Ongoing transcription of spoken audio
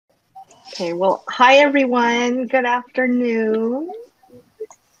Okay, well, hi everyone. Good afternoon.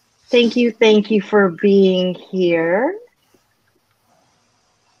 Thank you for being here.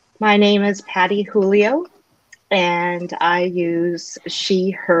 My name is Patty Julio, and I use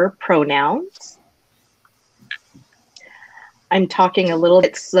she, her pronouns. I'm talking a little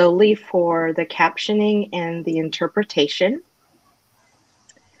bit slowly for the captioning and the interpretation.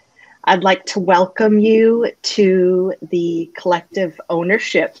 I'd like to welcome you to the Collective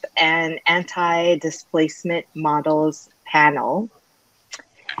Ownership and Anti-Displacement Models panel.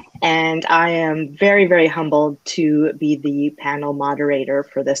 And I am very, very humbled to be the panel moderator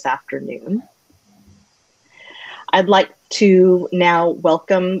for this afternoon. I'd like to now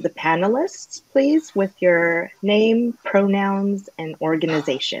welcome the panelists, please, with your name, pronouns, and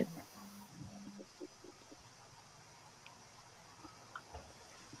organization.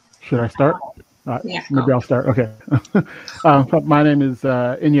 Should I start? Yeah, maybe I'll start. Okay. My name is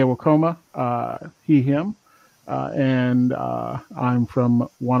Inye Wokoma, he, him, and I'm from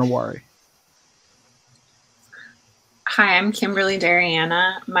Na Wari. Hi, I'm Kimberly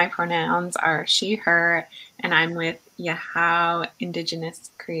Dariana. My pronouns are she, her, and I'm with yəhaw Indigenous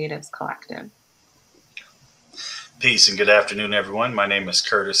Creatives Collective. Peace and good afternoon, everyone. My name is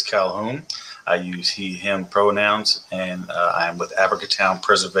Curtis Calhoun. I use he, him pronouns, and I am with Africatown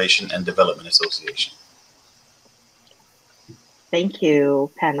Preservation and Development Association. Thank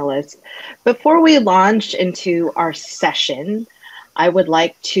you, panelists. Before we launch into our session, I would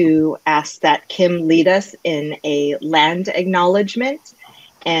like to ask that Kim lead us in a land acknowledgement.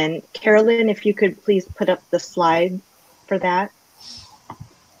 And Carolyn, if you could please put up the slide for that.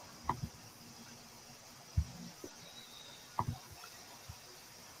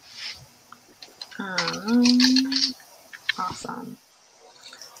 Awesome.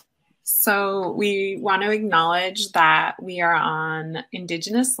 So we want to acknowledge that we are on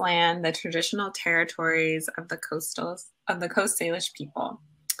Indigenous land, the traditional territories of the Coast Salish people.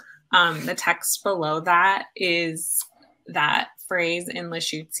 The text below that is that phrase in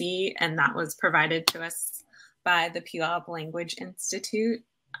Lashutsi, and that was provided to us by the Puyallup Language Institute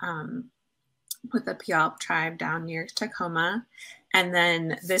with the Puyallup tribe down near Tacoma. And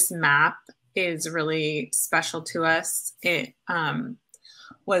then this map is really special to us. It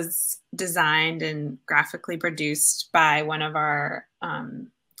was designed and graphically produced by one of our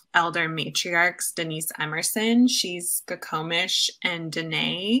elder matriarchs, Denise Emerson. She's Gakomish and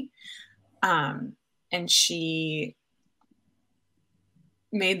Dene, and she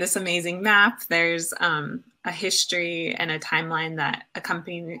made this amazing map. There's a history and a timeline that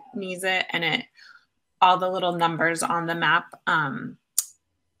accompanies it, and all the little numbers on the map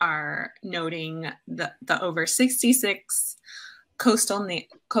are noting the over 66 coastal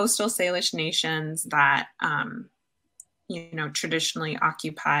Salish nations that traditionally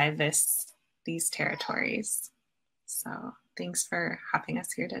occupy these territories. So thanks for having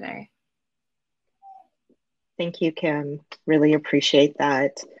us here today. Thank you, Kim. Really appreciate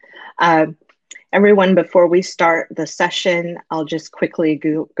that. Everyone, before we start the session, I'll just quickly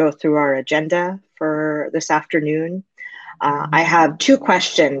go through our agenda for this afternoon. I have two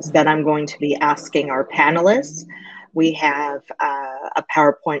questions that I'm going to be asking our panelists. We have a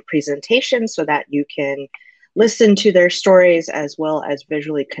PowerPoint presentation so that you can listen to their stories as well as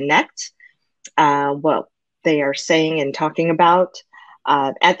visually connect what they are saying and talking about.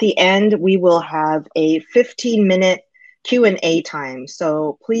 At the end, we will have a 15-minute Q&A time.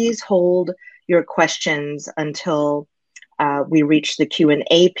 So please hold your questions until we reach the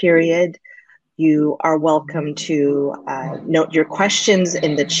Q&A period. You are welcome to note your questions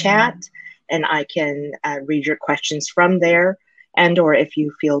in the chat, and I can read your questions from there. And or if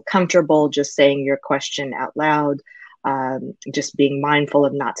you feel comfortable just saying your question out loud, just being mindful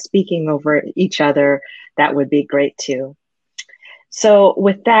of not speaking over each other, that would be great too. So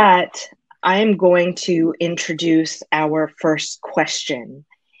with that, I'm going to introduce our first question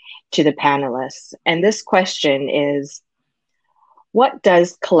to the panelists. And this question is, what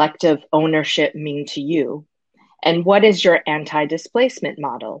does collective ownership mean to you? And what is your anti-displacement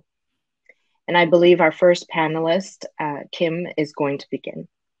model? And I believe our first panelist, Kim, is going to begin.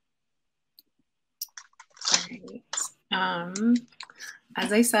 Right.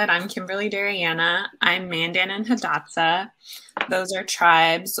 As I said, I'm Kimberly Dariana. I'm Mandan and Hidatsa. Those are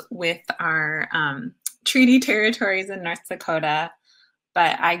tribes with our treaty territories in North Dakota.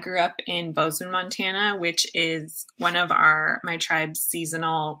 But I grew up in Bozeman, Montana, which is one of my tribe's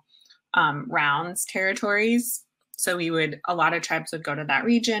seasonal rounds territories. So a lot of tribes would go to that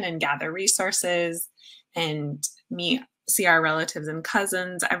region and gather resources and see our relatives and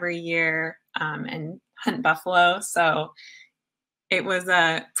cousins every year and hunt buffalo. So it was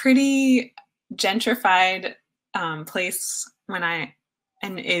a pretty gentrified place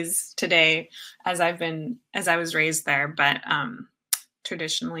and is today, as I was raised there. But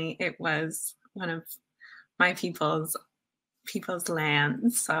traditionally, it was one of my people's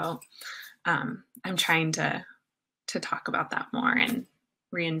lands. So I'm trying to talk about that more and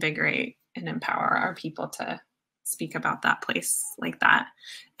reinvigorate and empower our people to speak about that place like that.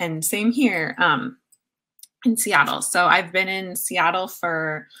 And same here in Seattle. So I've been in Seattle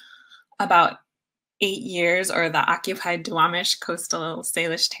for about 8 years, or the occupied Duwamish Coastal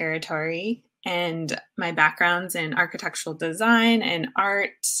Salish Territory. And my background's in architectural design and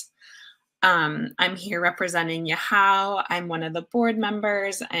art. I'm here representing yəhaw. I'm one of the board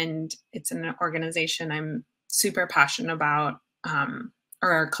members, and it's an organization I'm super passionate about, or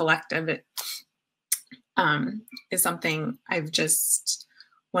our collective is something I've just,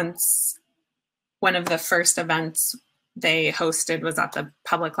 once one of the first events they hosted was at the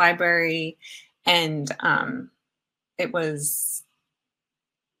public library, and it was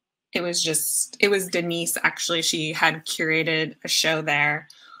Denise, actually. She had curated a show there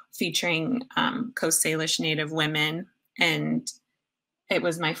featuring Coast Salish Native women, and it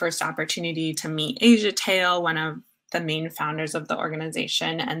was my first opportunity to meet Asia Tail, one of the main founders of the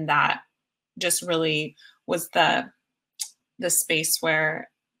organization, and that just really was the space where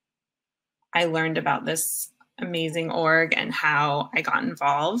I learned about this amazing org and how I got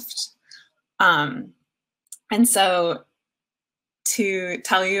involved. And so to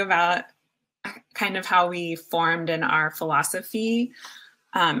tell you about kind of how we formed in our philosophy,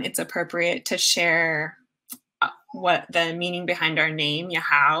 it's appropriate to share what the meaning behind our name,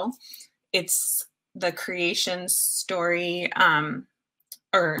 yəhaw. It's the creation story,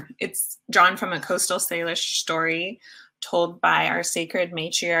 or it's drawn from a coastal Salish story told by our sacred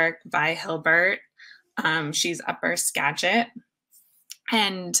matriarch, Vi Hilbert. She's Upper Skagit.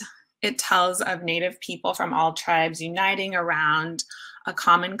 And it tells of Native people from all tribes uniting around a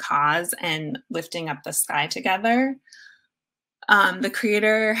common cause and lifting up the sky together. The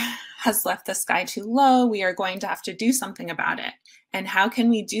creator has left the sky too low. We are going to have to do something about it. And how can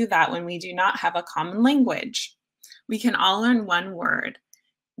we do that when we do not have a common language? We can all learn one word.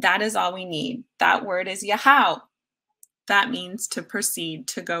 That is all we need. That word is yəhaw. That means to proceed,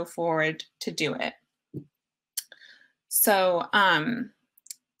 to go forward, to do it. So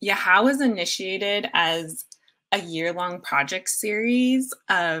yəhaw was initiated as a year-long project series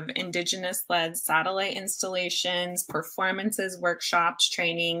of Indigenous-led satellite installations, performances, workshops,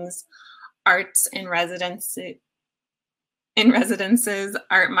 trainings, arts in residences,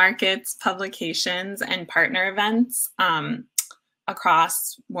 art markets, publications, and partner events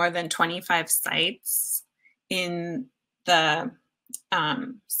across more than 25 sites in the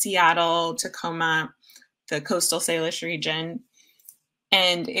Seattle, Tacoma, the coastal Salish region.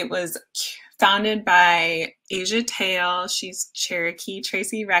 And it was founded by Asia Tail. She's Cherokee.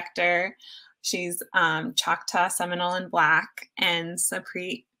 Tracy Rector. She's Choctaw, Seminole, and Black. And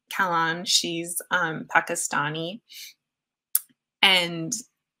Sapri Kalan. She's Pakistani. And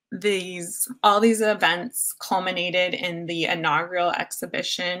all these events culminated in the inaugural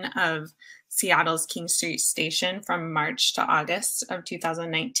exhibition of Seattle's King Street Station from March to August of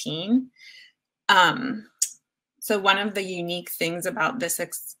 2019. So one of the unique things about this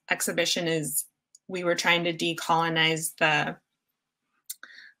exhibition is we were trying to decolonize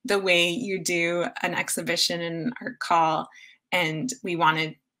the way you do an exhibition and art call, and we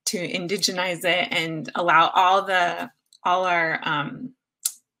wanted to indigenize it and allow all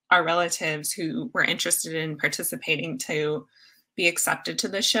our relatives who were interested in participating to be accepted to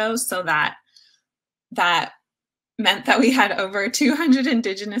the show. So that meant that we had over 200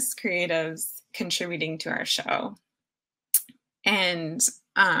 Indigenous creatives contributing to our show. And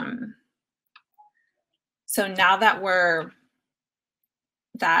so now that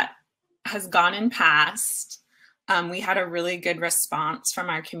has gone and passed, we had a really good response from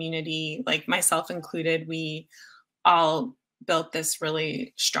our community, like myself included. We all built this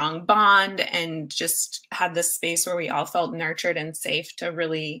really strong bond and just had this space where we all felt nurtured and safe to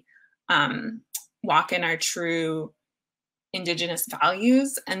really walk in our true Indigenous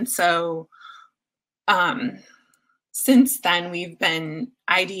values. And so since then, we've been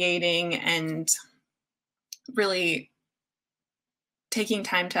ideating and really taking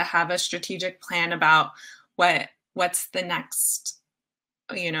time to have a strategic plan about what's the next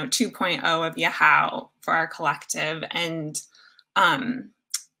 2.0 of yəhaw for our collective. And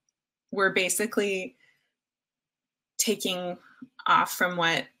we're basically taking off from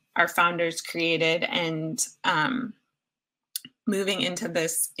what our founders created and moving into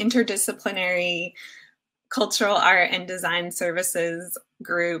this interdisciplinary cultural art and design services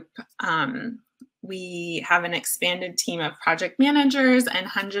group, we have an expanded team of project managers and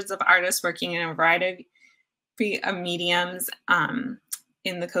hundreds of artists working in a variety of mediums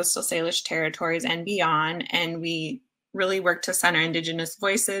in the coastal Salish territories and beyond. And we really work to center Indigenous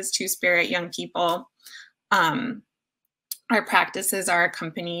voices, two-spirit young people. Our practices are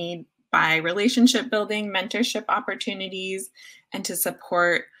accompanied by relationship building, mentorship opportunities, and to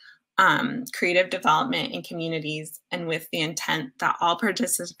support creative development in communities, and with the intent that all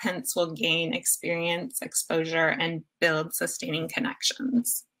participants will gain experience, exposure, and build sustaining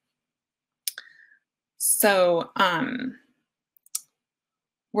connections. So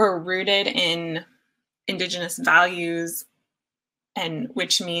we're rooted in Indigenous values, and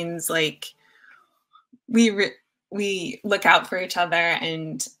which means like we look out for each other,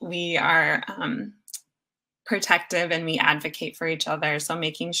 and we are protective, and we advocate for each other. So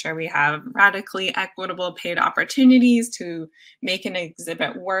making sure we have radically equitable paid opportunities to make and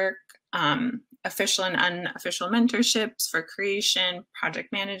exhibit work, official and unofficial mentorships for creation,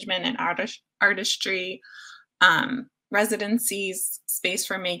 project management, and artistry, residencies, space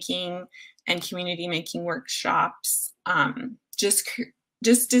for making, and community making workshops. Just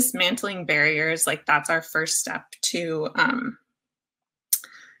dismantling barriers, like that's our first step to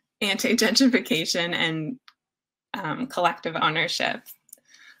anti-gentrification and collective ownership.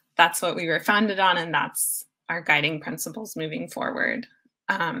 That's what we were founded on, and that's our guiding principles moving forward.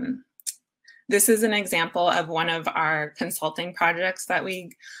 This is an example of one of our consulting projects that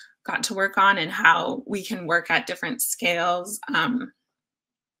we got to work on, and how we can work at different scales.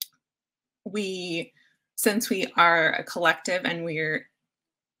 Since we are a collective and we're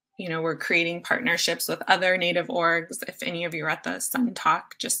creating partnerships with other Native orgs. If any of you are at the Sun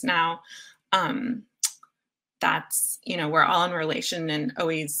Talk just now, that's, we're all in relation and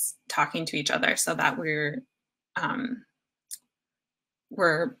always talking to each other, so that we're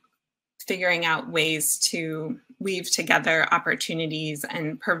figuring out ways to weave together opportunities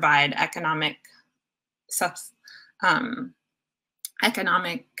and provide economic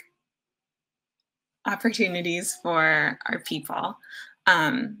opportunities for our people.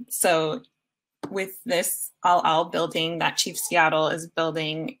 So with this all building that Chief Seattle is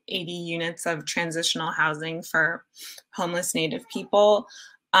building 80 units of transitional housing for homeless Native people,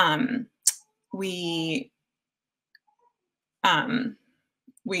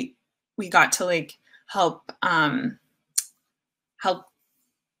 we got to like help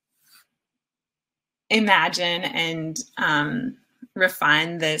imagine and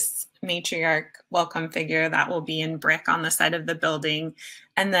refine this matriarch welcome figure that will be in brick on the side of the building.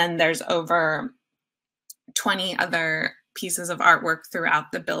 And then there's over 20 other pieces of artwork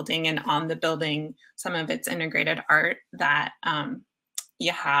throughout the building, and on the building, some of it's integrated art that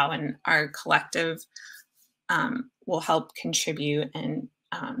yəhaw and our collective will help contribute and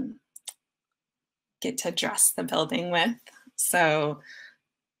get to dress the building with. So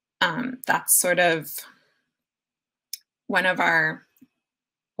that's sort of one of our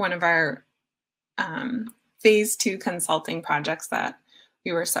phase 2 consulting projects that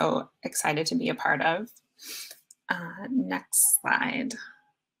we were so excited to be a part of. Next slide.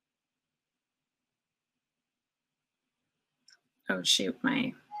 Oh shoot,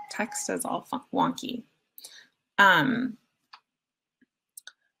 my text is all wonky.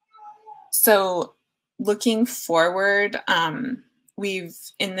 So looking forward, we've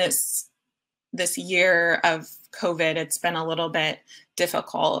in this year of COVID, it's been a little bit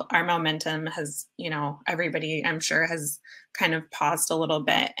difficult. Our momentum has, everybody I'm sure has kind of paused a little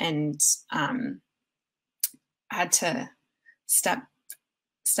bit, and had to step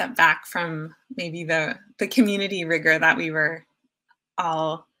back from maybe the community rigor that we were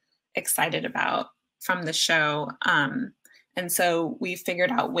all excited about from the show. And so we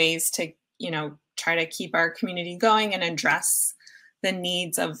figured out ways to, try to keep our community going and address the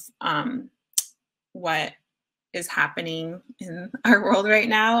needs of what is happening in our world right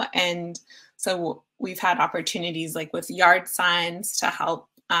now. And so we've had opportunities like with yard signs to help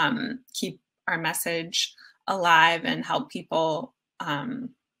keep our message alive and help people have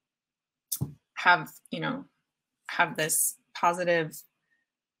these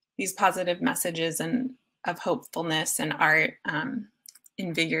positive messages and of hopefulness and art,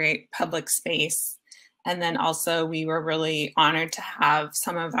 invigorate public space. And then also we were really honored to have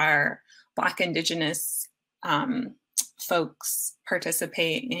some of our Black Indigenous folks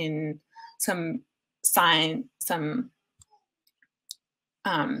participate in some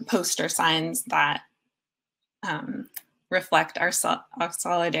poster signs that reflect our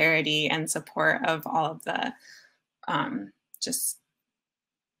solidarity and support of all of the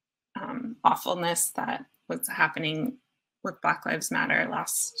awfulness that what's happening with Black Lives Matter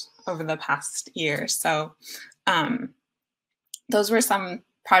over the past year. So those were some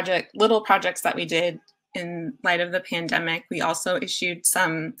little projects that we did in light of the pandemic. We also issued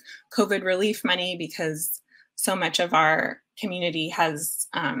some COVID relief money because so much of our community has,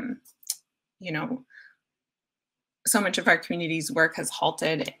 so much of our community's work has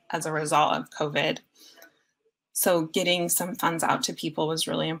halted as a result of COVID. So getting some funds out to people was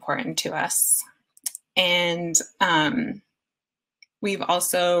really important to us. And we've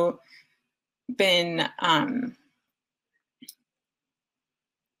also been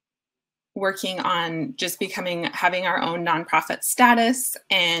working on just having our own nonprofit status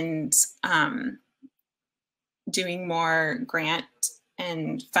and doing more grant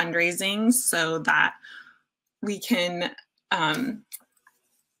and fundraising so that we can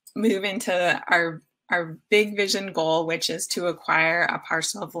move into our big vision goal, which is to acquire a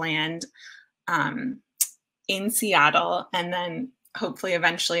parcel of land in Seattle, and then hopefully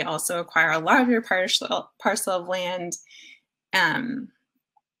eventually also acquire a larger parcel of land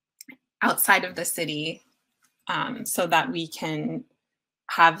outside of the city, so that we can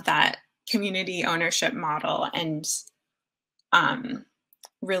have that community ownership model and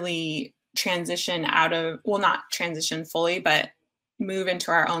really transition out of, well, not transition fully, but move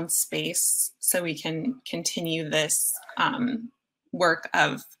into our own space so we can continue this work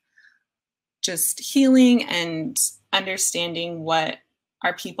of just healing and understanding what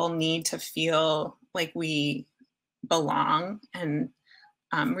our people need to feel like we belong, and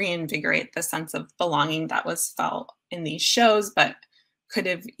reinvigorate the sense of belonging that was felt in these shows, but could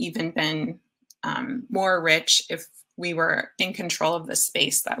have even been more rich if we were in control of the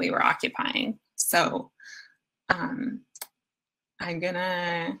space that we were occupying. So I'm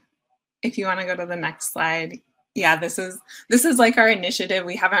gonna, if you want to go to the next slide. Yeah, this is like our initiative.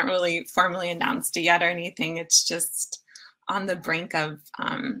 We haven't really formally announced it yet or anything. It's just on the brink of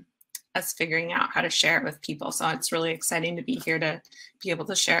us figuring out how to share it with people. So it's really exciting to be here to be able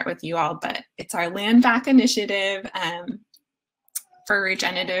to share it with you all. But it's our Land Back initiative for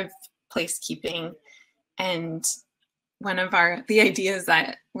regenerative placekeeping. And one of the ideas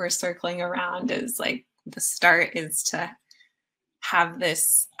that we're circling around is like the start is to have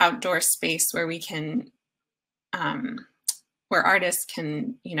this outdoor space where we can where artists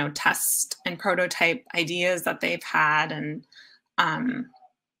can, test and prototype ideas that they've had, and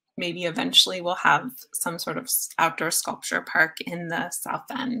maybe eventually we'll have some sort of outdoor sculpture park in the south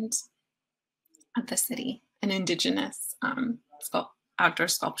end of the city, an Indigenous outdoor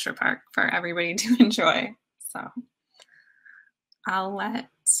sculpture park for everybody to enjoy. So I'll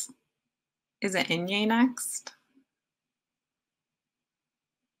is it Inye next?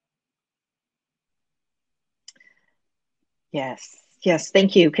 Yes.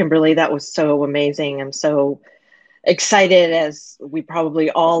 Thank you, Kimberly. That was so amazing. I'm so excited, as we probably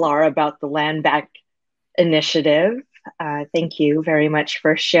all are, about the Land Back initiative. Thank you very much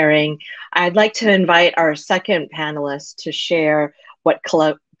for sharing. I'd like to invite our second panelist to share what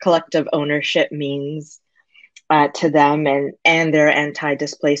collective ownership means to them and their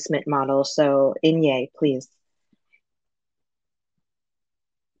anti-displacement model. So Inye, please.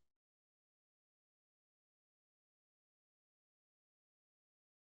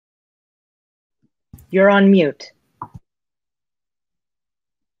 You're on mute. There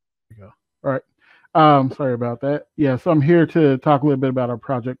you go. All right. Sorry about that. Yeah, so I'm here to talk a little bit about our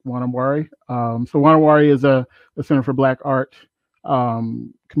project, Na Wari. So Na Wari is a Center for Black Art,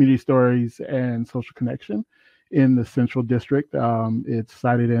 community stories, and social connection in the Central District. It's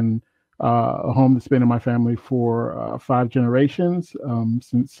sited in a home that's been in my family for 5 generations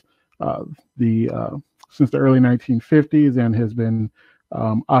since the early 1950s, and has been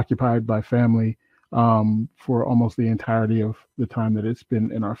occupied by family for almost the entirety of the time that it's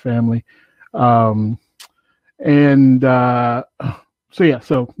been in our family. So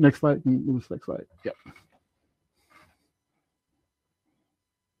next slide. Move this next slide. Yep.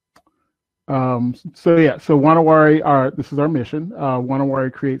 So Na Wari, this is our mission. Na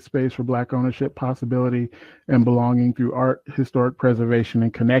Wari creates space for Black ownership, possibility, and belonging through art, historic preservation,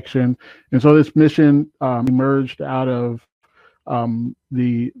 and connection. And so this mission emerged out of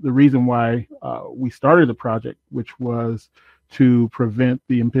the reason why we started the project, which was to prevent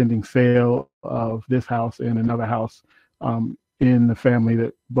the impending sale of this house and another house in the family,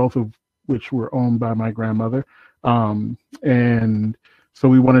 that both of which were owned by my grandmother. And so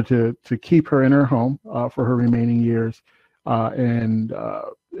we wanted to keep her in her home for her remaining years. And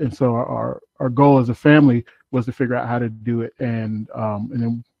so our goal as a family was to figure out how to do it. And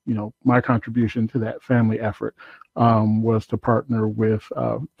then, my contribution to that family effort was to partner with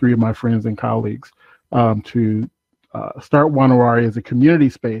 3 of my friends and colleagues to start Na Wari as a community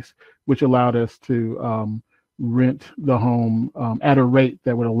space, which allowed us to rent the home at a rate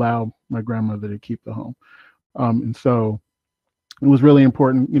that would allow my grandmother to keep the home. And so it was really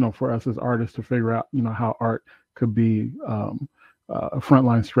important, for us as artists to figure out, how art could be a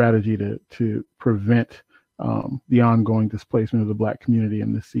frontline strategy to prevent the ongoing displacement of the Black community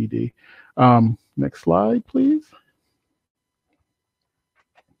in the CD. Next slide, please.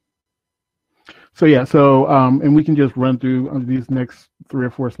 So yeah, and we can just run through these next 3 or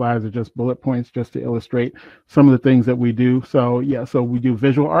 4 slides are just bullet points just to illustrate some of the things that we do. So yeah, so we do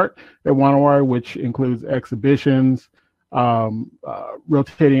visual art at Na Wari, which includes exhibitions,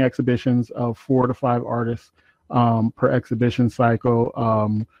 rotating exhibitions of 4 to 5 artists per exhibition cycle,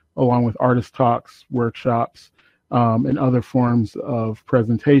 along with artist talks, workshops, and other forms of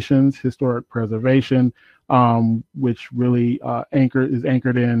presentations, historic preservation, which really is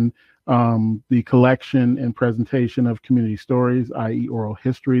anchored in the collection and presentation of community stories, i.e. oral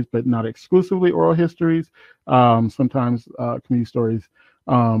histories, but not exclusively oral histories. Sometimes community stories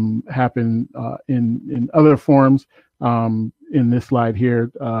happen in other forms. In this slide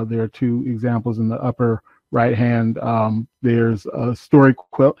here, there are 2 examples in the upper right hand. There's a story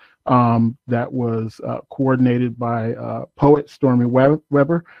quilt that was coordinated by poet Stormy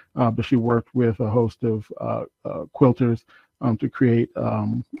Weber, but she worked with a host of quilters to create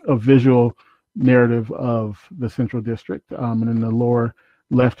a visual narrative of the Central District. And in the lower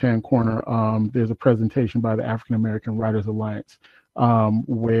left-hand corner, there's a presentation by the African American Writers Alliance,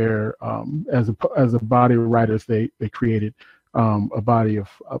 where as a body of writers, they created a body of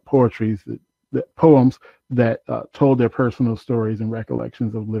poems that told their personal stories and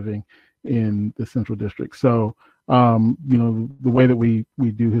recollections of living in the Central District. So the way that we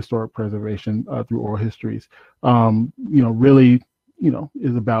do historic preservation through oral histories, really,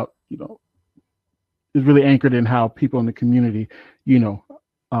 is about, is really anchored in how people in the community,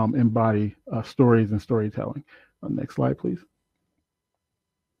 embody stories and storytelling. Next slide, please.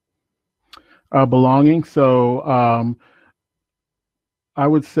 Belonging. So I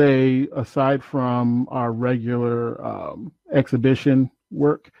would say, aside from our regular exhibition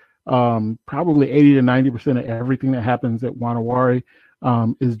work, probably 80 to 90% of everything that happens at Na Wari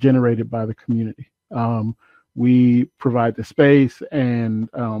is generated by the community. We provide the space and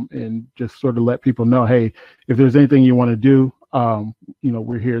just sort of let people know, hey, if there's anything you want to do,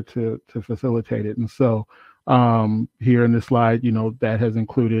 we're here to facilitate it. And so here in this slide, that has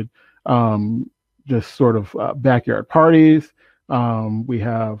included just sort of backyard parties. We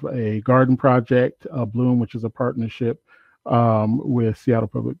have a garden project, Bloom, which is a partnership with Seattle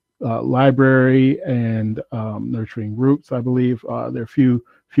Public Library and Nurturing Roots, I believe. There are a few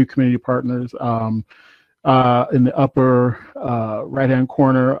community partners. In the upper right-hand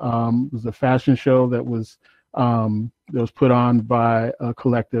corner was a fashion show that was put on by a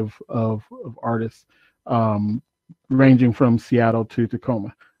collective of artists ranging from Seattle to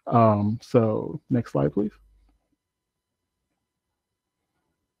Tacoma. So next slide, please.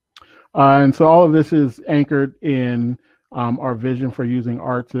 And so all of this is anchored in our vision for using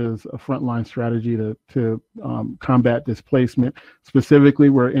arts as a frontline strategy to combat displacement. Specifically,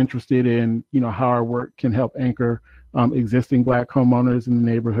 we're interested in how our work can help anchor existing Black homeowners in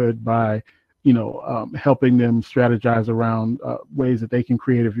the neighborhood by helping them strategize around ways that they can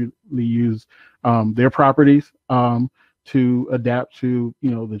creatively use their properties to adapt to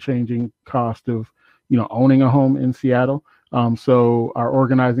the changing cost of owning a home in Seattle. So our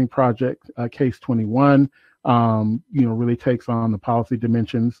organizing project, Case 21, really takes on the policy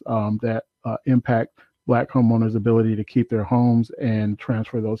dimensions that impact Black homeowners' ability to keep their homes and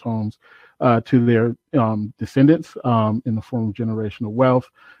transfer those homes to their descendants in the form of generational wealth.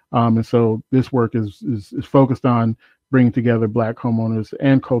 And so this work is focused on bringing together Black homeowners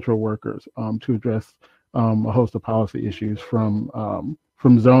and cultural workers to address a host of policy issues from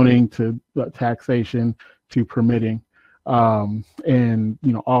zoning to taxation to permitting. And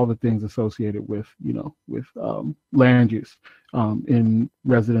all the things associated with land use in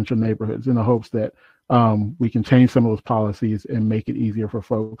residential neighborhoods, in the hopes that we can change some of those policies and make it easier for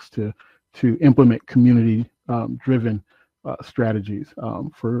folks to implement community driven strategies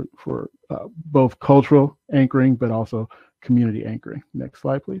for both cultural anchoring but also community anchoring. Next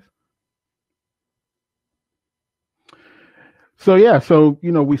slide, please. So yeah,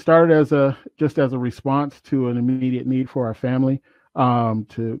 we started just as a response to an immediate need for our family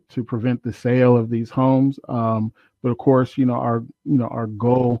to prevent the sale of these homes. But of course, our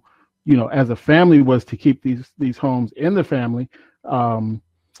goal, as a family was to keep these homes in the family.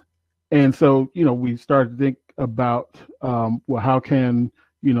 And so, we started to think about, well, how can,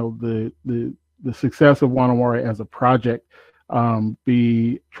 the the success of Na Wari as a project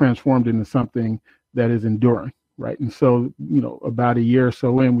be transformed into something that is enduring, right? And so, about a year or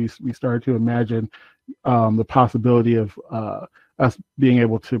so in, we started to imagine the possibility of us being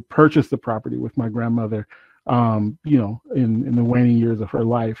able to purchase the property with my grandmother. In the waning years of her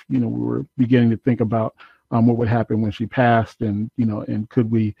life, we were beginning to think about what would happen when she passed, and could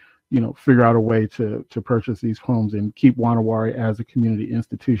we figure out a way to purchase these homes and keep Na Wari as a community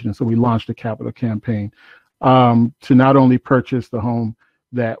institution. And so we launched a capital campaign to not only purchase the home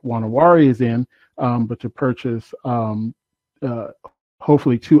that Na Wari is in, but to purchase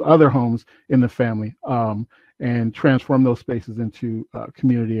hopefully 2 other homes in the family, and transform those spaces into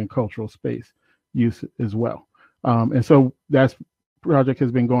community and cultural space use as well. And so that project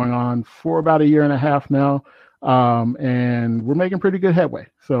has been going on for about 1.5 years now. And we're making pretty good headway.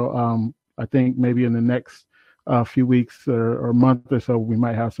 So I think maybe in the next few weeks or month or so, we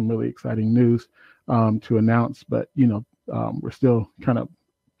might have some really exciting news to announce. But we're still kind of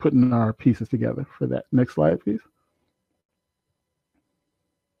putting our pieces together for that. Next slide, please.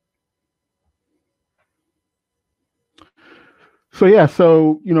 So yeah,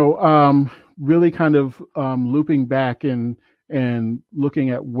 really kind of looping back and looking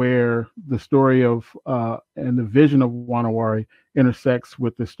at where the story of and the vision of Na Wari intersects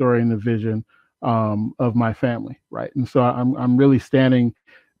with the story and the vision of my family, right? And so I'm really standing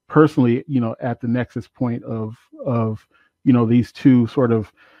personally, at the nexus point of these 2 sort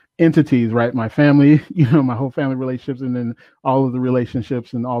of entities, right? My family, my whole family relationships, and then all of the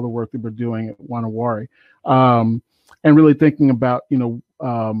relationships and all the work that we're doing at Na Wari, and really thinking about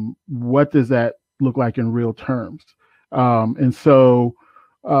what does that look like in real terms. And so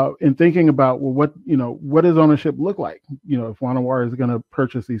in thinking about, well, what does ownership look like? If Na Wari is going to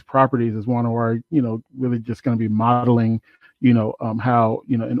purchase these properties, is Na Wari, really just going to be modeling, how,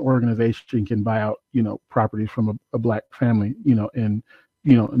 an organization can buy out, properties from a Black family, and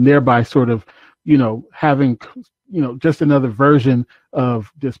thereby sort of, having, just another version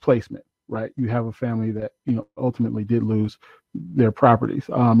of displacement, right? You have a family that, ultimately did lose their properties.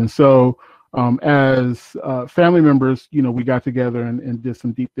 And so, as family members, we got together and did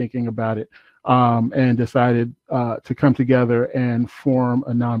some deep thinking about it, and decided to come together and form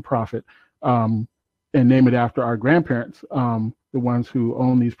a nonprofit, and name it after our grandparents, the ones who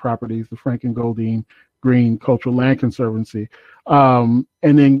own these properties, the Frank and Goldyne Green Cultural Land Conservancy, and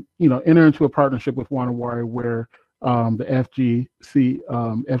then enter into a partnership with Na Wari where the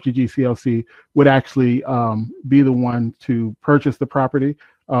FGGCLC would actually be the one to purchase the property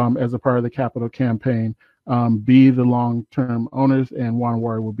as a part of the capital campaign, be the long-term owners, and Na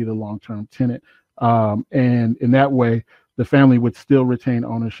Wari would be the long-term tenant. And in that way, the family would still retain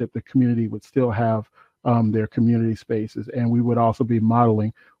ownership, the community would still have their community spaces, and we would also be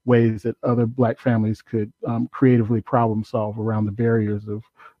modeling ways that other Black families could creatively problem solve around the barriers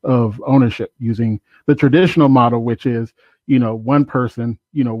of ownership using the traditional model, which is, one person,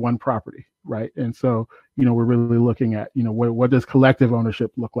 one property, right? And so, we're really looking at, what does collective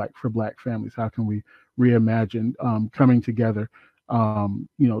ownership look like for Black families? How can we reimagine coming together,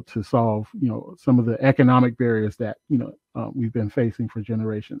 to solve, some of the economic barriers that, we've been facing for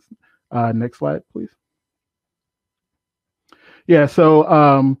generations. Next slide, please. Yeah,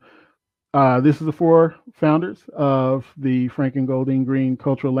 so this is the 4 founders of the Frank and Goldyne Green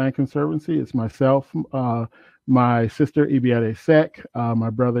Cultural Land Conservancy. It's myself, my sister Ibiade Sek, my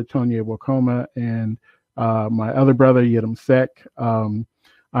brother Inye Wokoma, and my other brother Yedem Sek. I'm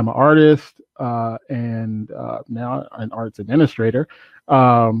an artist and now an arts administrator.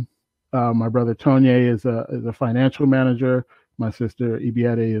 My brother Inye is a financial manager. My sister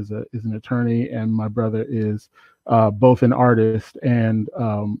Ibiade is an attorney, and my brother is both an artist and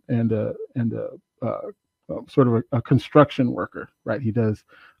sort of a construction worker, right? He does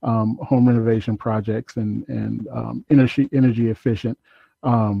home renovation projects and energy efficient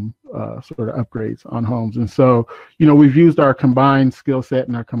sort of upgrades on homes. And so, we've used our combined skill set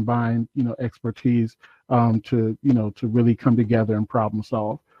and our combined, expertise to really come together and problem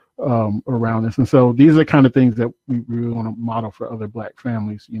solve around this. And so these are the kind of things that we really want to model for other Black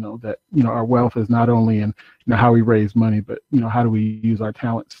families, that, our wealth is not only in, how we raise money, but, how do we use our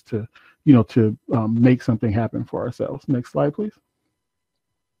talents to, make something happen for ourselves. Next slide, please.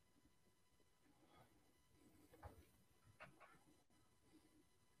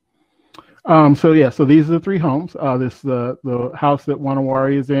 So these are the 3 homes. This is the house that Na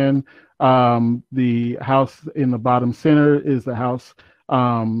Wari is in. The house in the bottom center is the house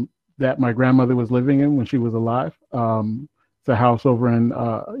that my grandmother was living in when she was alive. It's a house over in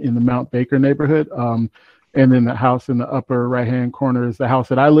the Mount Baker neighborhood. And then the house in the upper right-hand corner is the house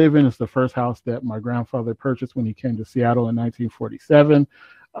that I live in. It's the first house that my grandfather purchased when he came to Seattle in 1947.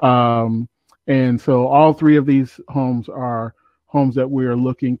 And so all three of these homes are homes that we are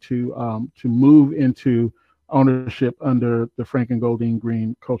looking to move into ownership under the Frank and Goldyne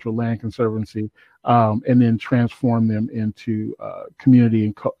Green Cultural Land Conservancy, and then transform them into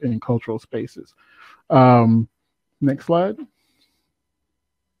community and cultural spaces. Next slide.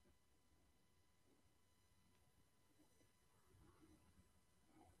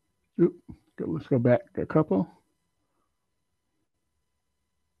 Let's go back a couple.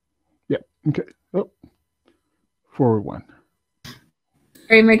 Yep. Okay. Oh, forward one.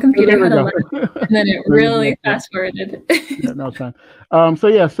 Sorry, my computer had a learn, and then it really fast forwarded. Yeah, no, it's fine. So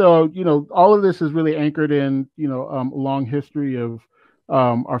yeah, so all of this is really anchored in a long history of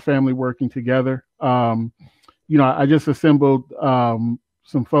our family working together. I just assembled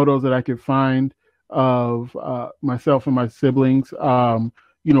some photos that I could find of myself and my siblings.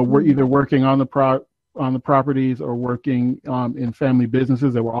 We're either working on the properties or working in family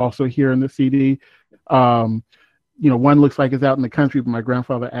businesses that were also here in the CD. One looks like it's out in the country, but my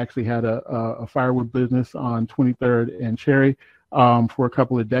grandfather actually had a firewood business on 23rd and Cherry for a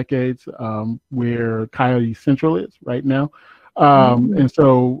couple of decades, where Coyote Central is right now. And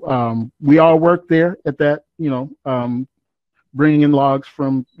so we all worked there at that, bringing in logs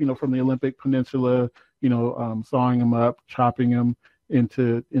from the Olympic Peninsula, sawing them up, chopping them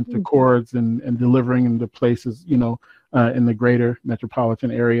into cords and delivering them to places, in the greater metropolitan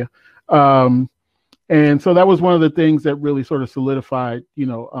area. And so that was one of the things that really sort of solidified,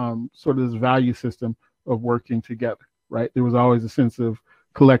 sort of this value system of working together, right? There was always a sense of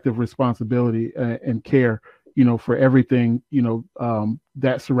collective responsibility and care, for everything,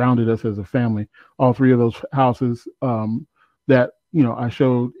 that surrounded us as a family. All three of those houses that, I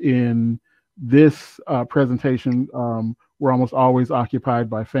showed in this presentation were almost always occupied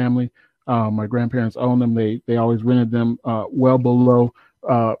by family. My grandparents owned them. They always rented them well below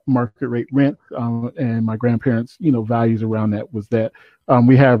market rate rent, and my grandparents, values around that was that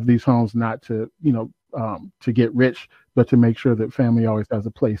we have these homes not to, to get rich, but to make sure that family always has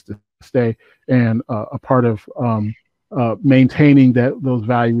a place to stay. And a part of maintaining those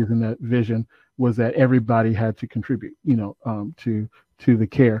values and that vision was that everybody had to contribute, to the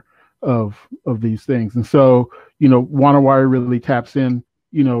care of these things. And so, Na Wari really taps in,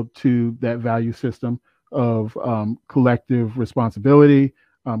 to that value system of collective responsibility,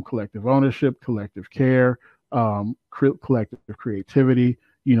 collective ownership, collective care, collective creativity,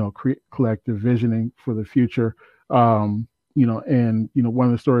 collective visioning for the future. And one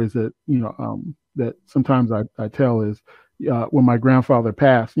of the stories that that sometimes I tell is when my grandfather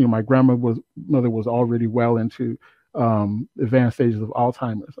passed. My mother was already well into advanced stages of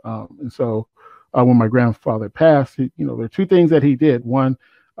Alzheimer's, and so when my grandfather passed, there are two things that he did. One,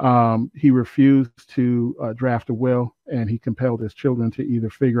 he refused to draft a will, and he compelled his children to either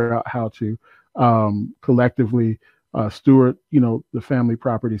figure out how to collectively steward, the family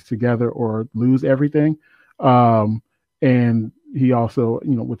properties together or lose everything. And he also,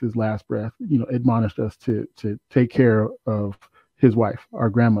 with his last breath, admonished us to take care of his wife, our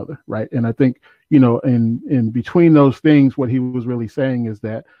grandmother, right? And I think, in between those things, what he was really saying is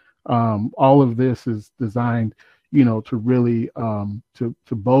that all of this is designed, to really to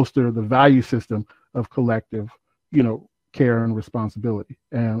bolster the value system of collective, care and responsibility.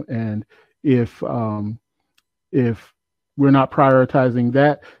 And if we're not prioritizing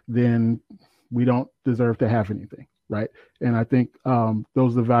that, then we don't deserve to have anything, right? And I think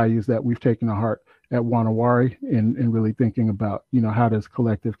those are the values that we've taken to heart at Na Wari, and really thinking about, how does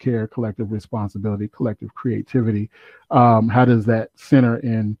collective care, collective responsibility, collective creativity, how does that center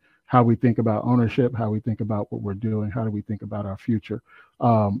in how we think about ownership, how we think about what we're doing, how do we think about our future,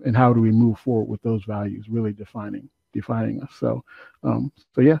 and how do we move forward with those values really defining us. So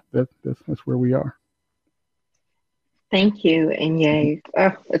yeah, that's where we are. Thank you, Inye.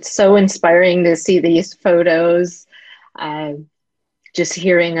 Oh, it's so inspiring to see these photos. Just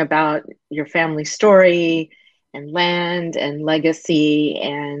hearing about your family story and land and legacy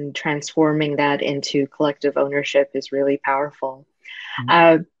and transforming that into collective ownership is really powerful.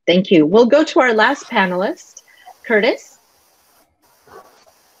 Mm-hmm. Thank you. We'll go to our last panelist, Curtis.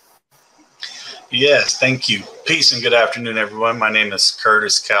 Yes, thank you. Peace and good afternoon, everyone. My name is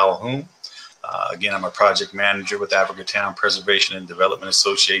Curtis Calhoun. Again, I'm a project manager with Africatown Preservation and Development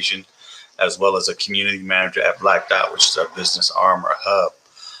Association, as well as a community manager at Black Dot, which is our business arm or hub.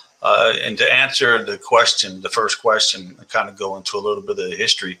 And to answer the first question, kind of go into a little bit of the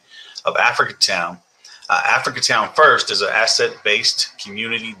history of Africatown. Africatown First is an asset-based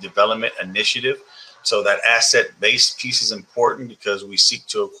community development initiative So that asset-based piece is important because we seek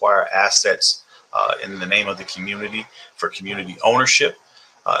to acquire assets in the name of the community for community ownership.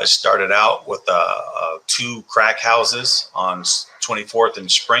 It started out with 2 crack houses on 24th and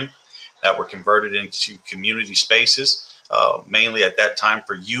Spring that were converted into community spaces. Mainly at that time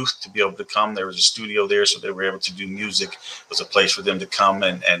for youth to be able to come. There was a studio there, so they were able to do music. It was a place for them to come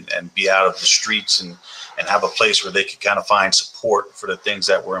and be out of the streets and have a place where they could kind of find support for the things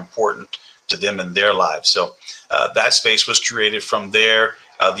that were important to them in their lives. So that space was created from there.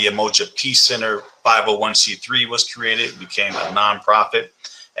 The Umoja Peace Center 501c3 was created, became a nonprofit,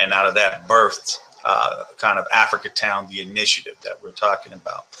 and out of that birthed kind of Africatown, the initiative that we're talking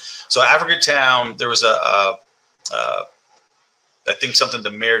about. So Africatown, there was I think something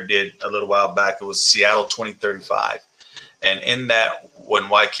the mayor did a little while back. It was Seattle 2035. And in that, when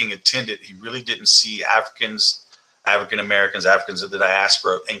Y. King attended, he really didn't see Africans, African Americans, Africans of the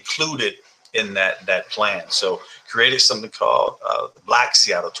diaspora included in that plan. So created something called Black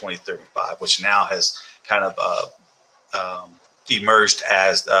Seattle 2035, which now has kind of emerged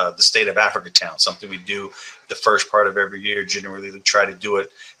as the state of Africatown, something we do the first part of every year. Generally, we try to do it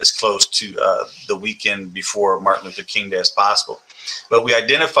as close to the weekend before Martin Luther King Day as possible. But we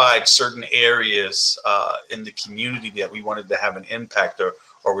identified certain areas in the community that we wanted to have an impact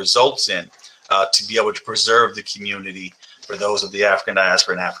or results in to be able to preserve the community for those of the African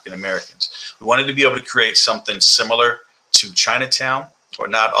diaspora and African Americans. We wanted to be able to create something similar to Chinatown, where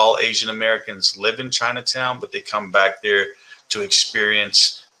not all Asian Americans live in Chinatown, but they come back there to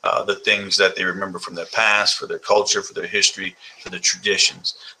experience the things that they remember from their past, for their culture, for their history, for their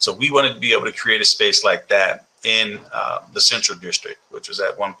traditions. So we wanted to be able to create a space like that in the Central District, which was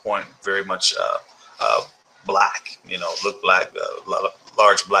at one point very much black, looked like a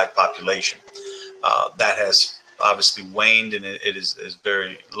large black population. That has obviously waned, and it is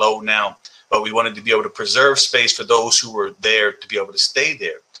very low now. But we wanted to be able to preserve space for those who were there to be able to stay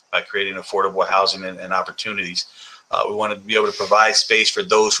there by creating affordable housing and opportunities. We wanted to be able to provide space for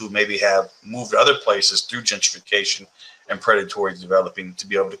those who maybe have moved to other places through gentrification and predatory developing to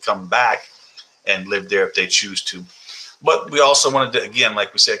be able to come back and live there if they choose to. But we also wanted to, again,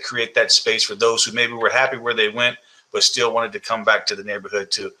 like we said, create that space for those who maybe were happy where they went, but still wanted to come back to the neighborhood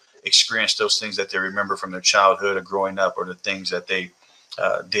to experience those things that they remember from their childhood or growing up, or the things that they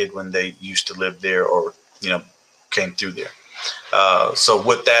did when they used to live there or, came through there. So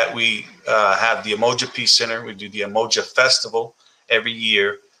with that, we have the Umoja Peace Center. We do the Umoja Festival every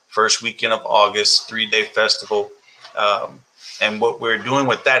year, first weekend of August, 3-day festival. And what we're doing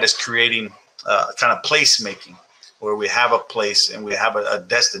with that is creating kind of placemaking, where we have a place and we have a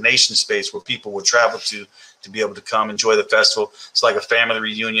destination space where people will travel to be able to come enjoy the festival. It's like a family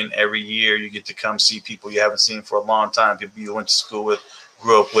reunion every year. You get to come see people you haven't seen for a long time, people you went to school with,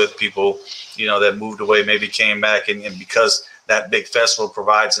 grew up with, people, that moved away, maybe came back. And because that big festival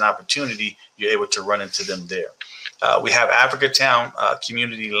provides an opportunity, you're able to run into them there. We have Africatown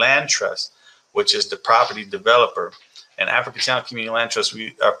Community Land Trust, which is the property developer. And Africatown Community Land Trust,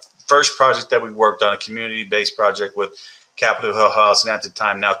 our first project that we worked on, a community-based project with Capitol Hill Housing at the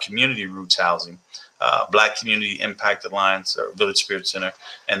time, now Community Roots Housing, Black Community Impact Alliance, or Village Spirit Center,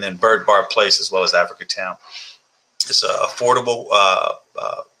 and then Bird Bar Place, as well as Africatown. It's affordable,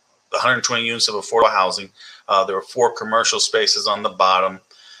 120 units of affordable housing. There were 4 commercial spaces on the bottom.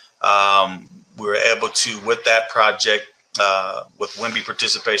 We were able to, with that project, with WIMBY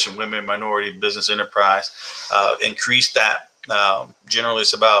participation, Women, Minority, Business Enterprise, increase that. Generally,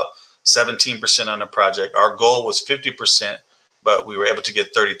 it's about 17% on the project. Our goal was 50%, but we were able to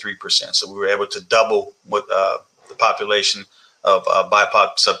get 33%. So we were able to double what the population of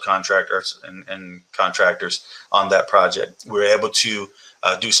BIPOC subcontractors and contractors on that project. We were able to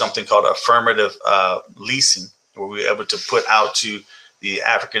do something called affirmative leasing, where we were able to put out to the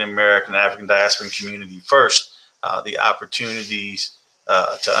African American, African diaspora community first the opportunities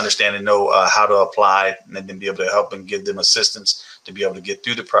to understand and know how to apply, and then be able to help and give them assistance to be able to get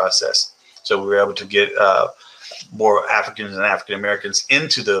through the process. So we were able to get more Africans and African Americans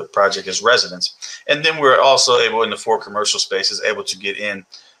into the project as residents. And then we're also able, in the 4 commercial spaces, able to get in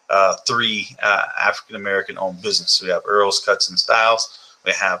 3 African American owned businesses. We have Earl's Cuts and Styles,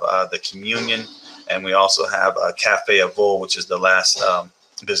 we have the Communion, and we also have Cafe Avol, which is the last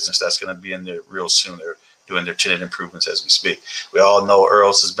business that's going to be in there real soon. They're doing their tenant improvements as we speak. We all know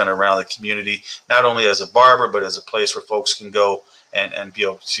Earl's has been around the community, not only as a barber, but as a place where folks can go and be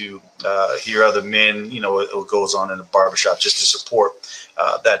able to hear other men, what goes on in the barbershop, just to support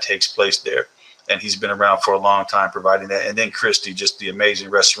that takes place there. And he's been around for a long time providing that. And then Christy, just the amazing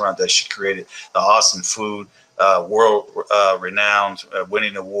restaurant that she created, the awesome food, world renowned,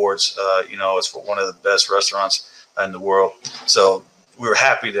 winning awards. It's for one of the best restaurants in the world. So we were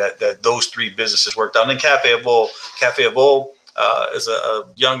happy that those three businesses worked out. And then Cafe Avol is a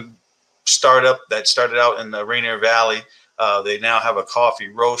young startup that started out in the Rainier Valley. They now have a coffee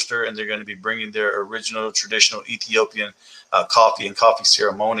roaster, and they're going to be bringing their original traditional Ethiopian coffee and coffee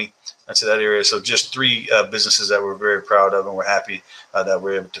ceremony to that area. So just three businesses that we're very proud of, and we're happy that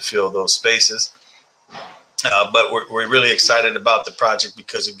we're able to fill those spaces. But we're really excited about the project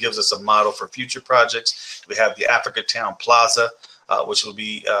because it gives us a model for future projects. We have the Africatown Plaza, which will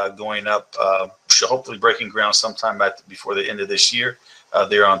be going up, hopefully breaking ground sometime before the end of this year.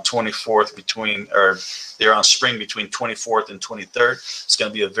 They're on 24th they're on spring between 24th and 23rd. It's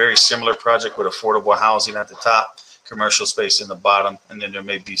going to be a very similar project with affordable housing at the top, commercial space in the bottom, and then there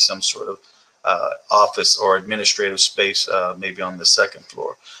may be some sort of office or administrative space maybe on the second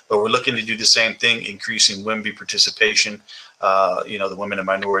floor. But we're looking to do the same thing, increasing WIMBY participation, the women and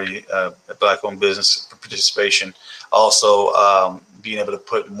minority Black-owned business participation. Also being able to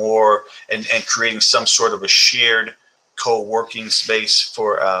put more and creating some sort of a shared co-working space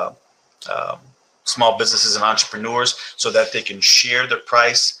for small businesses and entrepreneurs so that they can share the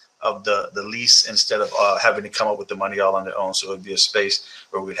price of the lease instead of having to come up with the money all on their own. So it would be a space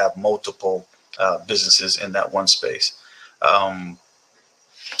where we'd have multiple businesses in that one space.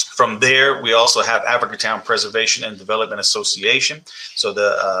 From there, we also have Africatown Preservation and Development Association. So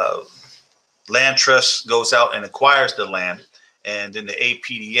the land trust goes out and acquires the land, and then the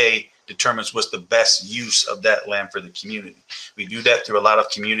APDA determines what's the best use of that land for the community. We do that through a lot of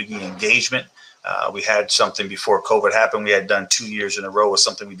community engagement. We had something before COVID happened. We had done 2 years in a row with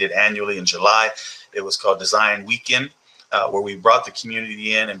something we did annually in July. It was called Design Weekend, where we brought the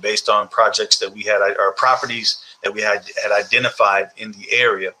community in, and based on projects that we had, or properties that we had identified in the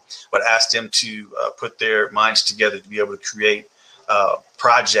area, but asked them to put their minds together to be able to create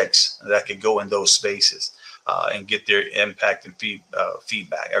projects that could go in those spaces and get their impact and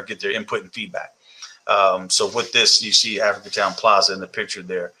feedback, or get their input and feedback. So with this, you see Africatown Plaza in the picture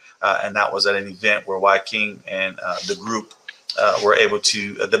there. And that was at an event where Y King and the group were able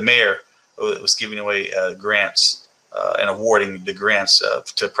to, the mayor was giving away grants and awarding the grants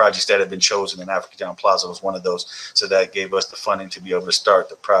to projects that had been chosen, and Africatown Plaza was one of those. So that gave us the funding to be able to start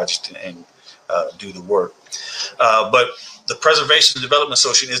the project and do the work. But the Preservation and Development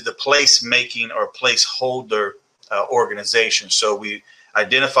Association is the place-making or placeholder organization. So we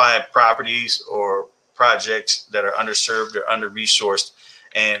identify properties or projects that are underserved or under-resourced,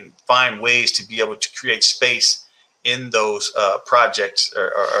 and find ways to be able to create space in those projects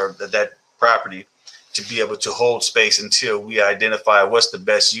or that property to be able to hold space until we identify what's the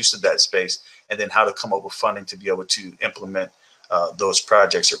best use of that space, and then how to come up with funding to be able to implement those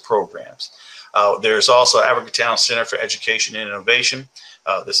projects or programs. There's also Africatown Center for Education and Innovation.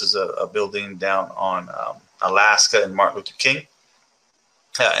 This is a building down on Alaska and Martin Luther King.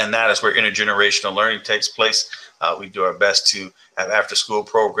 And that is where intergenerational learning takes place. We do our best to have after-school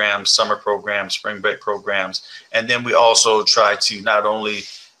programs, summer programs, spring break programs. And then we also try to not only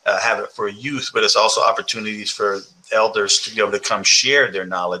have it for youth, but it's also opportunities for elders to be able to come share their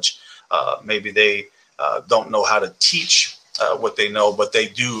knowledge. Maybe they don't know how to teach what they know, but they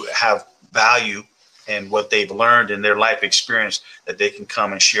do have value in what they've learned in their life experience, that they can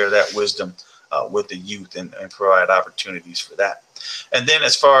come and share that wisdom with the youth and provide opportunities for that. And then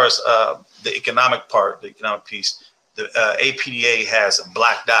as far as the economic part, the economic piece, the APDA has a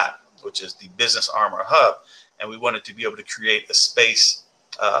Black Dot, which is the business arm or hub. And we wanted to be able to create a space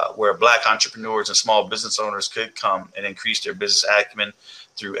where Black entrepreneurs and small business owners could come and increase their business acumen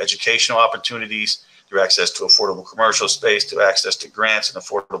through educational opportunities, through access to affordable commercial space, through access to grants and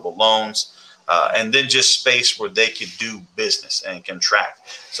affordable loans, and then just space where they could do business and contract.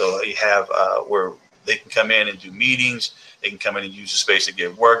 So you have where they can come in and do meetings. They can come in and use the space to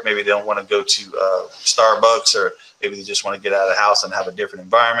get work. Maybe they don't want to go to Starbucks, or maybe they just want to get out of the house and have a different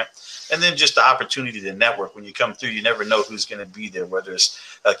environment. And then just the opportunity to network. When you come through, you never know who's going to be there, whether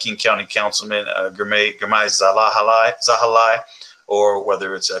it's King County Councilman Girmay Zahalai, or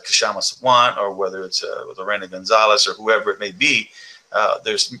whether it's Kashama Swan, or whether it's Lorena Gonzalez, or whoever it may be.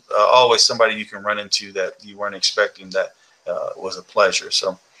 There's always somebody you can run into that you weren't expecting that was a pleasure.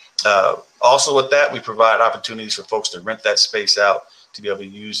 So also with that, we provide opportunities for folks to rent that space out, to be able to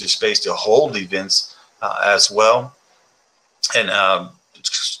use the space to hold events as well. And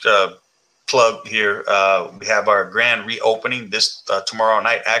plug here, we have our grand reopening this tomorrow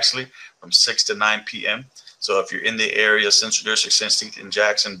night, actually, from 6 to 9 p.m. So if you're in the area, Central District, 16th and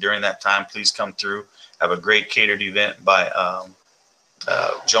Jackson, during that time, please come through. Have a great catered event by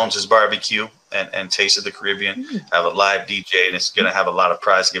Jones's Barbecue and Taste of the Caribbean. Have a live DJ, and it's going to have a lot of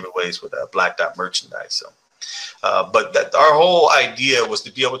prize giveaways with Black Dot merchandise. So, but our whole idea was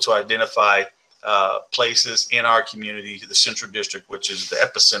to be able to identify places in our community, the Central District, which is the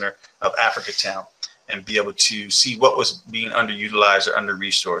epicenter of Africatown, and be able to see what was being underutilized or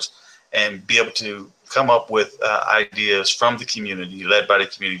under-resourced, and be able to come up with ideas from the community, led by the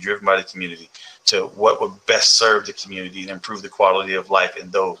community, driven by the community, to what would best serve the community and improve the quality of life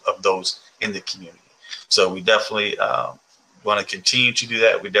in those in the community. So we definitely want to continue to do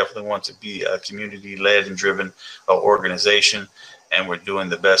that. We definitely want to be a community-led and driven organization, and we're doing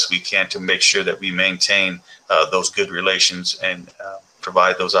the best we can to make sure that we maintain those good relations and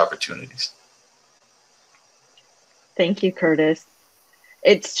provide those opportunities. Thank you, Curtis.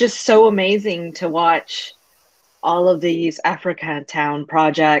 It's just so amazing to watch all of these Africatown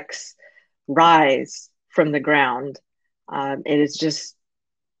projects rise from the ground. It is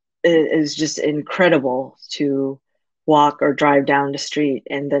just incredible to walk or drive down the street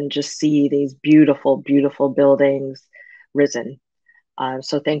and then just see these beautiful, beautiful buildings risen.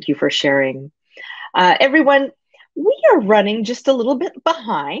 So thank you for sharing. Everyone, we are running just a little bit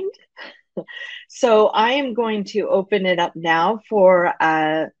behind. So I am going to open it up now for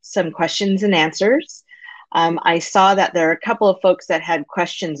some questions and answers. I saw that there are a couple of folks that had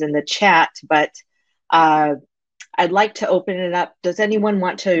questions in the chat, but I'd like to open it up. Does anyone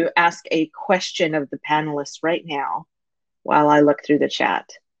want to ask a question of the panelists right now while I look through the chat?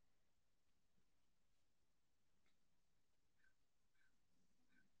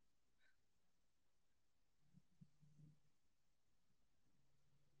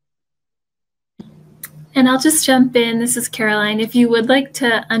 And I'll just jump in. This is Caroline. If you would like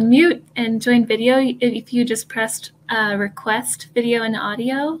to unmute and join video, if you just pressed request video and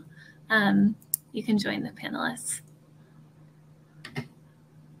audio, you can join the panelists.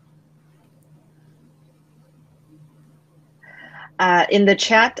 In the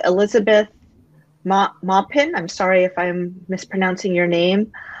chat, Elizabeth Maupin, I'm sorry if I'm mispronouncing your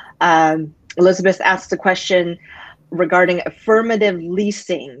name. Elizabeth asked a question regarding affirmative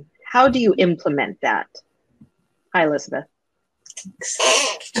leasing. How do you implement that? Hi, Elizabeth.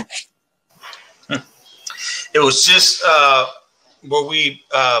 It was just where we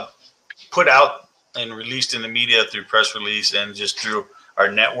put out and released in the media through press release and just through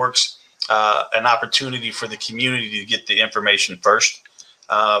our networks, an opportunity for the community to get the information first.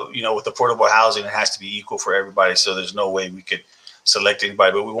 You know, with affordable housing, it has to be equal for everybody, so there's no way we could select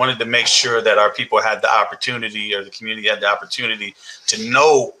anybody. But we wanted to make sure that our people had the opportunity, or the community had the opportunity, to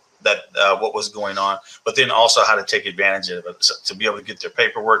know that what was going on, but then also how to take advantage of it, to be able to get their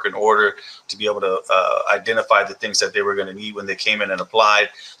paperwork in order, to be able to identify the things that they were going to need when they came in and applied,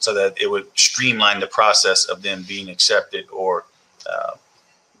 so that it would streamline the process of them being accepted or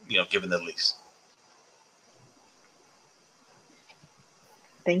you know, given the lease.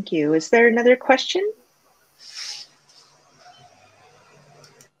 Thank you. Is there another question?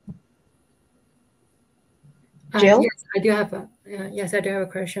 Jill? Yes, I do have a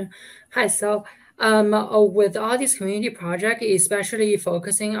question. Hi, so with all these community projects, especially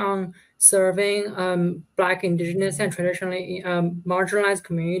focusing on serving Black, Indigenous, and traditionally marginalized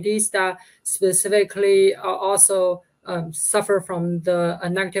communities that specifically also suffer from the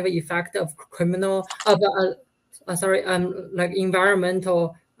negative effect of like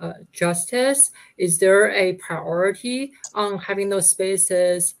environmental justice, is there a priority on having those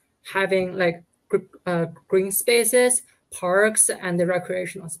spaces, having like green spaces, parks, and the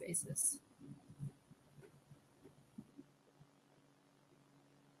recreational spaces?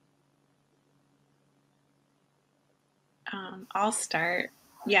 I'll start.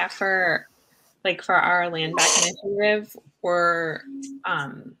 Yeah, for our land back initiative,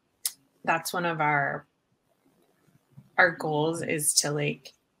 that's one of our goals, is to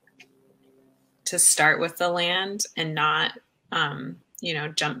start with the land and not you know,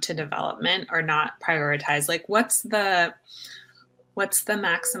 jump to development, or not prioritize like what's the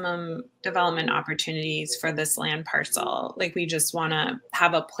maximum development opportunities for this land parcel. Like, we just want to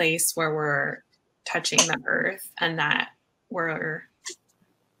have a place where we're touching the earth and that we're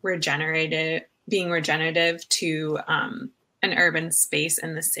being regenerative to an urban space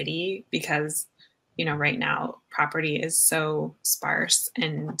in the city, because, you know, right now property is so sparse,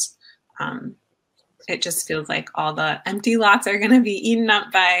 and it just feels like all the empty lots are going to be eaten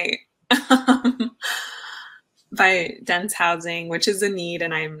up by by dense housing, which is a need,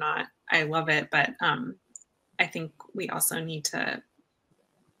 and I love it, but I think we also need to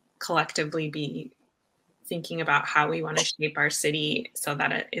collectively be thinking about how we want to shape our city so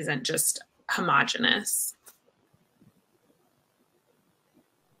that it isn't just homogenous.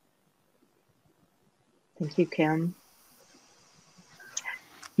 Thank you, Kim.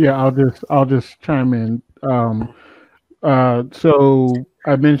 Yeah, I'll just chime in. So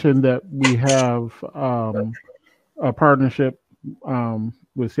I mentioned that we have a partnership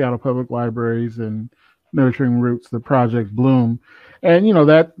with Seattle Public Libraries and Nurturing Roots, the Project Bloom, and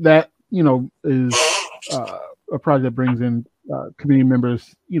that is a project that brings in community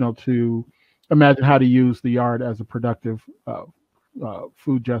members, to imagine how to use the yard as a productive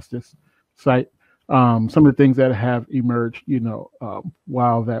food justice site. Some of the things that have emerged,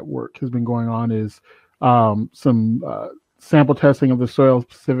 while that work has been going on is some sample testing of the soil,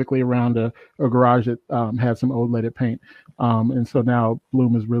 specifically around a garage that had some old leaded paint. And so now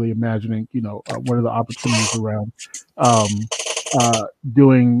Bloom is really imagining, what are the opportunities around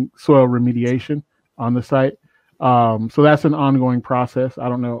doing soil remediation on the site. So that's an ongoing process. I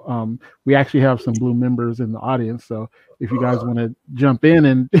don't know. We actually have some Bloom members in the audience. So if you guys want to jump in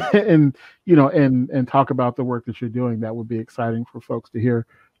and and talk about the work that you're doing, that would be exciting for folks to hear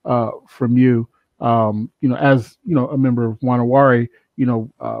from you. As a member of Na Wari,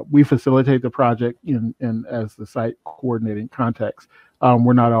 we facilitate the project in as the site coordinating context.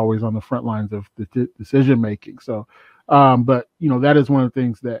 We're not always on the front lines of the decision making. So, but that is one of the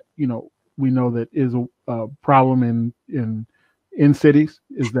things that we know that is a problem in cities,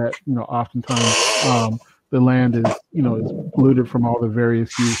 is that oftentimes the land is is polluted from all the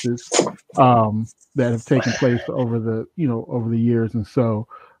various uses that have taken place over the over the years. And so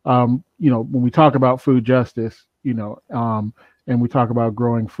when we talk about food justice, and we talk about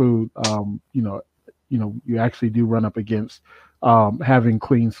growing food, you actually do run up against having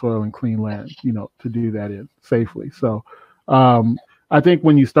clean soil and clean land, to do that in safely. So I think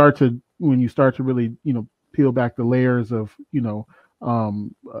when you start to really, peel back the layers of,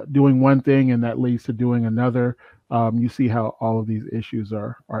 doing one thing and that leads to doing another, you see how all of these issues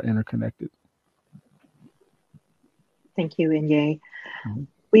are interconnected. Thank you, Inye.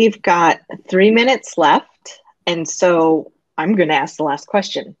 We've got 3 minutes left, and so I'm going to ask the last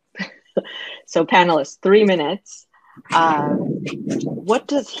question. So panelists, 3 minutes. What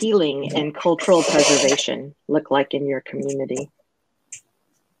does healing and cultural preservation look like in your community?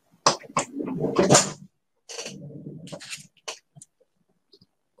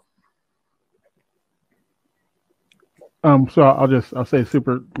 So I'll say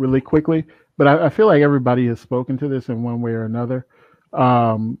really quickly, but I feel like everybody has spoken to this in one way or another.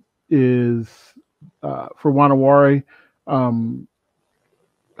 Is for Na Wari, for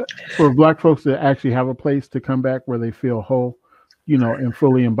Black folks to actually have a place to come back where they feel whole, and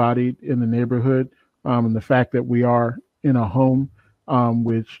fully embodied in the neighborhood, and the fact that we are in a home,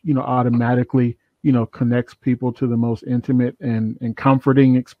 which automatically connects people to the most intimate and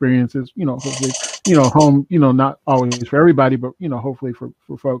comforting experiences. Hopefully, home, not always for everybody, but hopefully for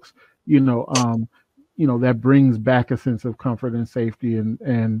folks, that brings back a sense of comfort and safety,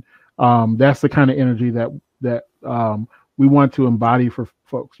 and that's the kind of energy that we want to embody for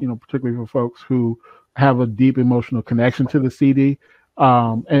folks, particularly for folks who have a deep emotional connection to the CD,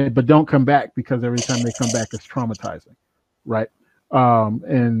 but don't come back because every time they come back it's traumatizing, right?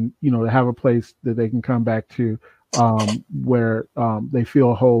 And to have a place that they can come back to where they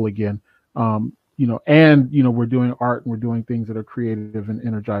feel whole again, and we're doing art and we're doing things that are creative and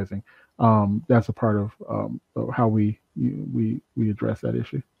energizing. That's a part of how we address that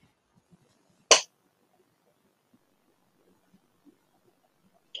issue.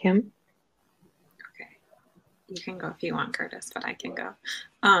 Kim? Okay, you can go if you want, Curtis, but I can go.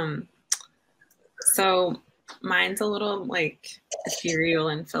 So mine's a little like ethereal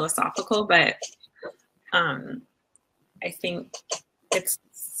and philosophical, but I think it's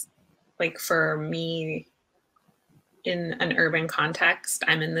like, for me, in an urban context,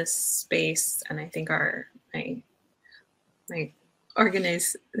 I'm in this space, and I think my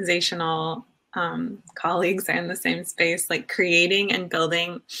organizational colleagues are in the same space, like creating and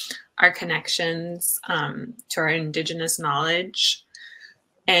building our connections to our Indigenous knowledge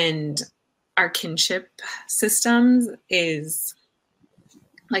and our kinship systems is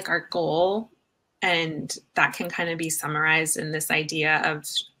like our goal. And that can kind of be summarized in this idea of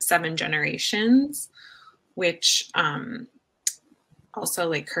 7 generations, which also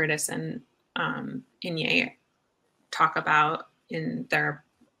like Curtis and Inye talk about in they're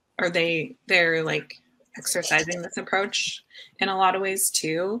like exercising this approach in a lot of ways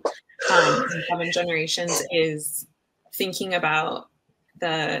too. 7 generations is thinking about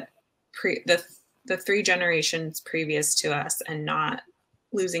the 3 generations previous to us and not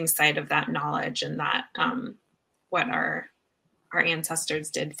losing sight of that knowledge and that what our ancestors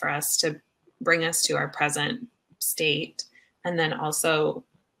did for us to bring us to our present state, and then also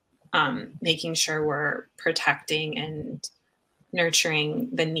making sure we're protecting and nurturing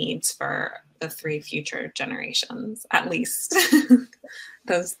the needs for the 3 future generations, at least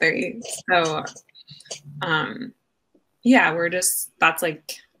those 3. So yeah, that's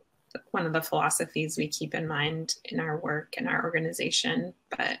like one of the philosophies we keep in mind in our work and our organization,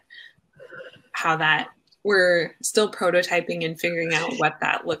 but how that we're still prototyping and figuring out what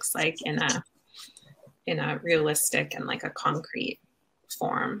that looks like in a realistic and like a concrete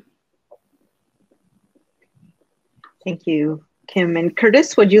form. Thank you, Kim. And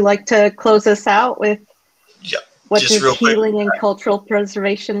Curtis, would you like to close us out with what does healing and cultural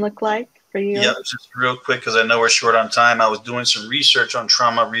preservation look like for you? Yeah, just real quick, because I know we're short on time. I was doing some research on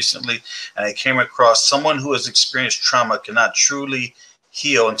trauma recently, and I came across someone who has experienced trauma cannot truly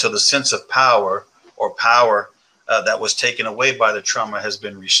heal until the sense of power or power that was taken away by the trauma has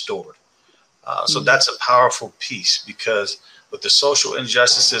been restored. So that's a powerful piece, because with the social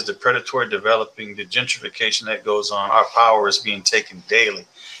injustices, the predatory developing, the gentrification that goes on, our power is being taken daily.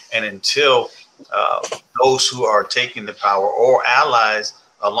 And until those who are taking the power or allies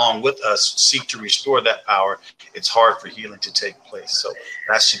along with us seek to restore that power, it's hard for healing to take place. So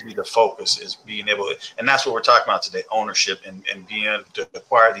that should be the focus, is being able to, and that's what we're talking about today, ownership and being able to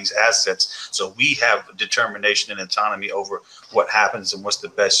acquire these assets so we have determination and autonomy over what happens and what's the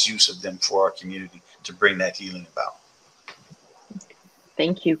best use of them for our community to bring that healing about.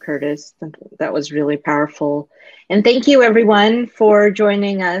 Thank you, Curtis. That was really powerful. And thank you, everyone, for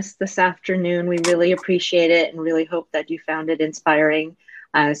joining us this afternoon. We really appreciate it and really hope that you found it inspiring.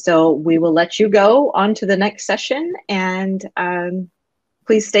 So we will let you go on to the next session, and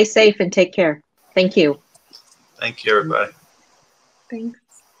please stay safe and take care. Thank you. Thank you, everybody. Thanks.